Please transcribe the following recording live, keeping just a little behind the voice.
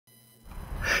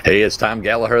Hey, it's Tom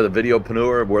Gallagher, the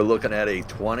Videopreneur. We're looking at a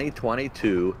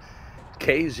 2022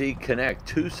 KZ Connect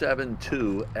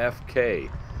C272FK.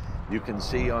 You can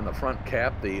see on the front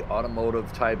cap the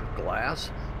automotive type glass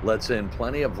lets in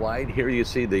plenty of light. Here you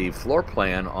see the floor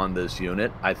plan on this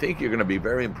unit. I think you're going to be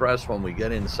very impressed when we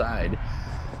get inside.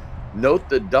 Note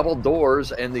the double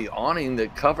doors and the awning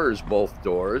that covers both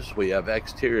doors. We have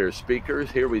exterior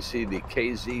speakers. Here we see the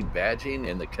KZ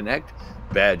badging and the Connect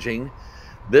badging.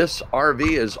 This RV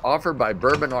is offered by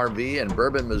Bourbon RV in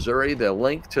Bourbon, Missouri. The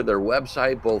link to their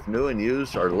website, both new and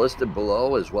used, are listed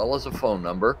below, as well as a phone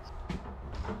number.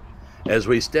 As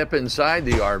we step inside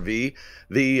the RV,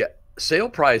 the sale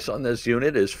price on this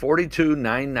unit is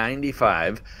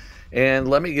 $42,995. And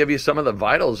let me give you some of the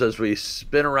vitals as we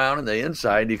spin around in the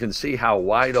inside. You can see how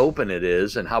wide open it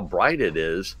is and how bright it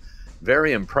is.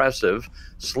 Very impressive.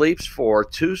 Sleeps for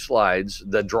 2 slides.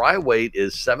 The dry weight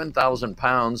is 7,000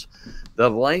 pounds. The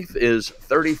length is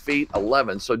 30 feet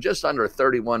 11, so just under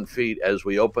 31 feet as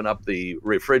we open up the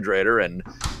refrigerator and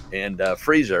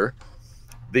freezer.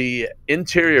 The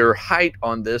interior height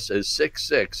on this is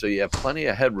 6'6", so you have plenty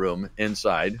of headroom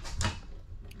inside.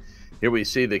 Here we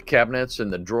see the cabinets and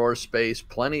the drawer space,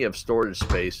 plenty of storage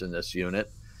space in this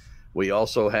unit. We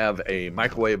also have a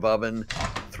microwave oven,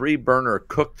 3-burner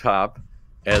cooktop,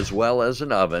 as well as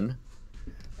an oven.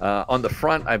 On the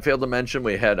front, I failed to mention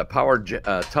we had a power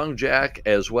tongue jack,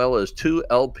 as well as 2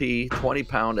 LP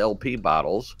 20-pound LP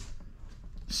bottles,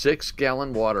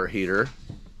 6-gallon water heater.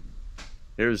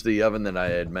 Here's the oven that I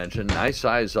had mentioned. Nice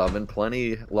size oven,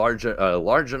 plenty large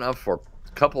enough for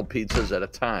a couple pizzas at a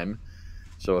time.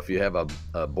 So if you have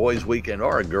a boys' weekend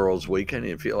or a girls' weekend,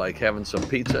 you feel like having some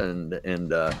pizza and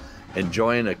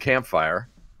enjoying a campfire.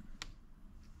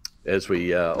 As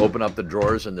we open up the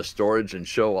drawers and the storage and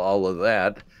show all of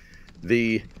that,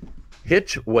 the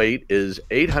hitch weight is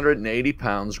 880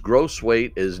 pounds, gross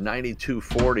weight is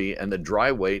 9240, and the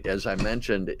dry weight, as I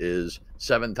mentioned, is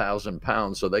 7,000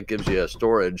 pounds. So that gives you a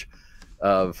storage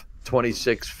of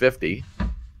 2,650.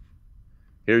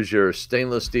 Here's your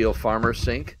stainless steel farmer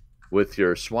sink with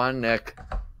your swan neck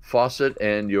faucet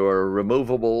and your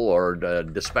removable or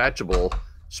dispatchable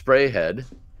spray head.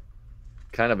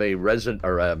 Kind of a restaurant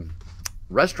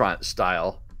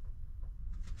style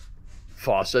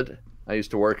faucet. I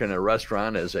used to work in a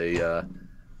restaurant as a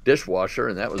dishwasher,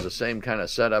 and that was the same kind of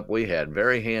setup we had.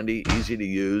 Very handy, easy to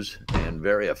use, and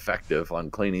very effective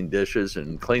on cleaning dishes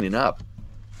and cleaning up.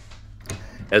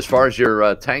 As far as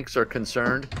your tanks are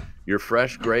concerned, your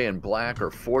fresh gray and black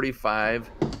are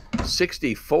 45,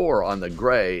 64 on the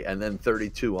gray, and then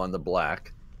 32 on the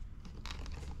black.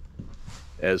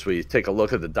 As we take a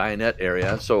look at the dinette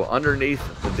area, so underneath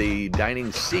the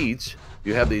dining seats,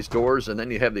 you have these doors, and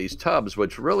then you have these tubs,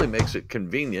 which really makes it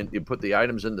convenient. You put the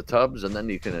items in the tubs, and then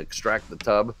you can extract the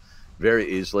tub very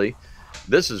easily.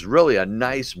 This is really a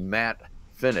nice matte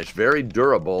finish, very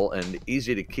durable and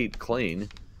easy to keep clean.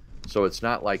 So it's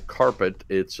not like carpet.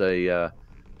 It's a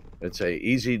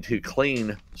easy to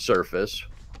clean surface.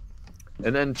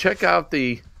 And then check out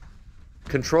the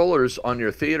controllers on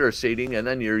your theater seating, and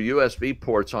then your USB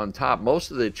ports on top. Most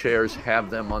of the chairs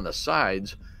have them on the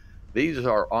sides. These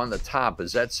are on the top.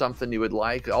 Is that something you would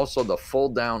like? Also, the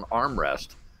fold down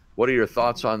armrest. What are your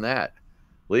thoughts on that?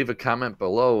 Leave a comment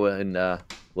below and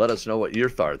let us know what your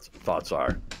thoughts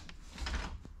are.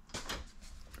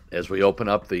 As we open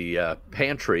up the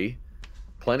pantry,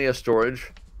 plenty of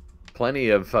storage, plenty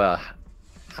of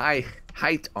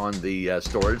height on the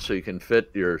storage, so you can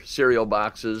fit your cereal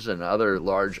boxes and other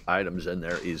large items in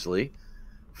there easily.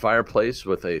 Fireplace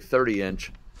with a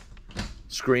 30-inch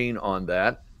screen on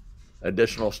that.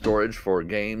 Additional storage for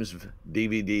games,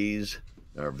 DVDs,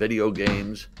 or video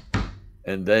games.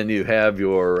 And then you have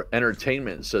your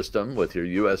entertainment system with your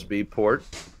USB port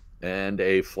and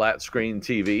a flat screen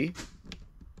TV.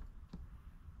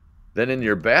 Then in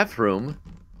your bathroom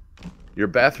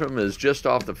is just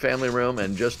off the family room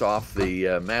and just off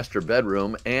the master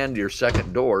bedroom and your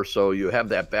second door. So you have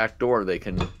that back door.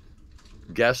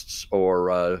 Guests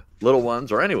or little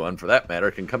ones, or anyone for that matter,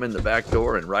 can come in the back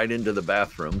door and right into the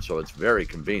bathroom. So it's very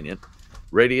convenient.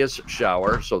 Radius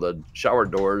shower. So the shower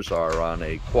doors are on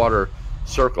a quarter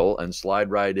circle and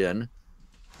slide right in.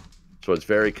 So it's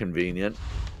very convenient.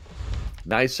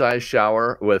 Nice size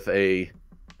shower with a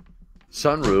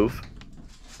sunroof.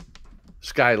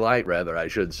 Skylight, rather, I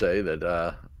should say,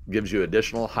 that gives you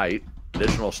additional height,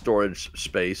 additional storage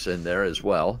space in there as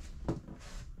well.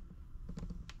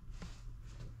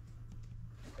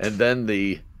 And then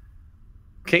the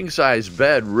king-size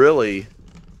bed really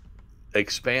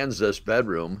expands this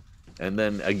bedroom. And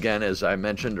then again, as I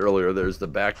mentioned earlier, there's the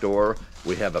back door.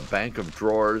 We have a bank of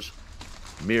drawers,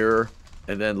 mirror,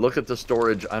 And then look at the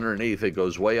storage underneath. It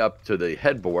goes way up to the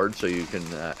headboard, so you can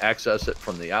access it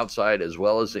from the outside as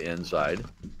well as the inside.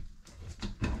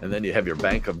 And then you have your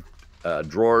bank of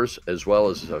drawers, as well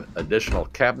as additional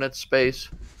cabinet space,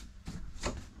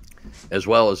 as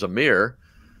well as a mirror.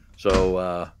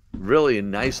 So really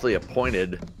nicely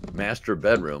appointed master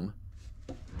bedroom.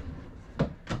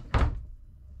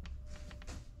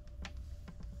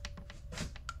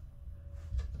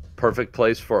 Perfect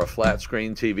place for a flat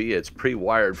screen TV. It's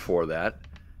pre-wired for that.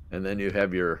 And then you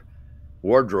have your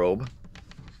wardrobe,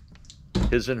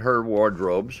 his and her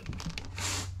wardrobes.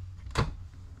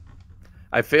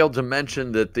 I failed to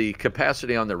mention that the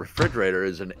capacity on the refrigerator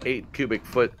is an 8 cubic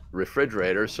foot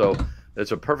refrigerator, so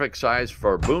it's a perfect size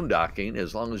for boondocking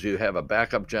as long as you have a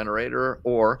backup generator,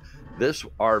 or this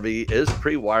RV is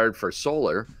pre-wired for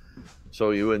solar,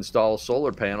 so you install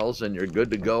solar panels and you're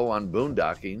good to go on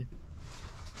boondocking.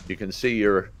 You can see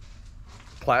your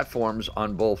platforms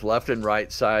on both left and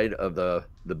right side of the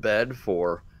bed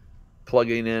for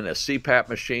plugging in a CPAP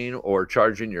machine or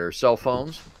charging your cell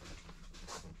phones.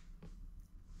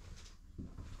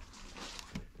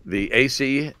 The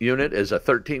AC unit is a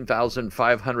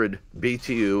 13,500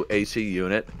 BTU AC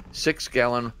unit,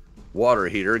 6-gallon water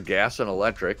heater, gas and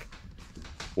electric.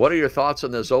 What are your thoughts on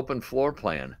this open floor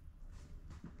plan?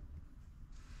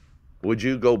 Would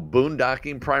you go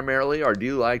boondocking primarily, or do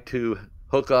you like to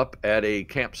hook up at a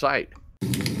campsite?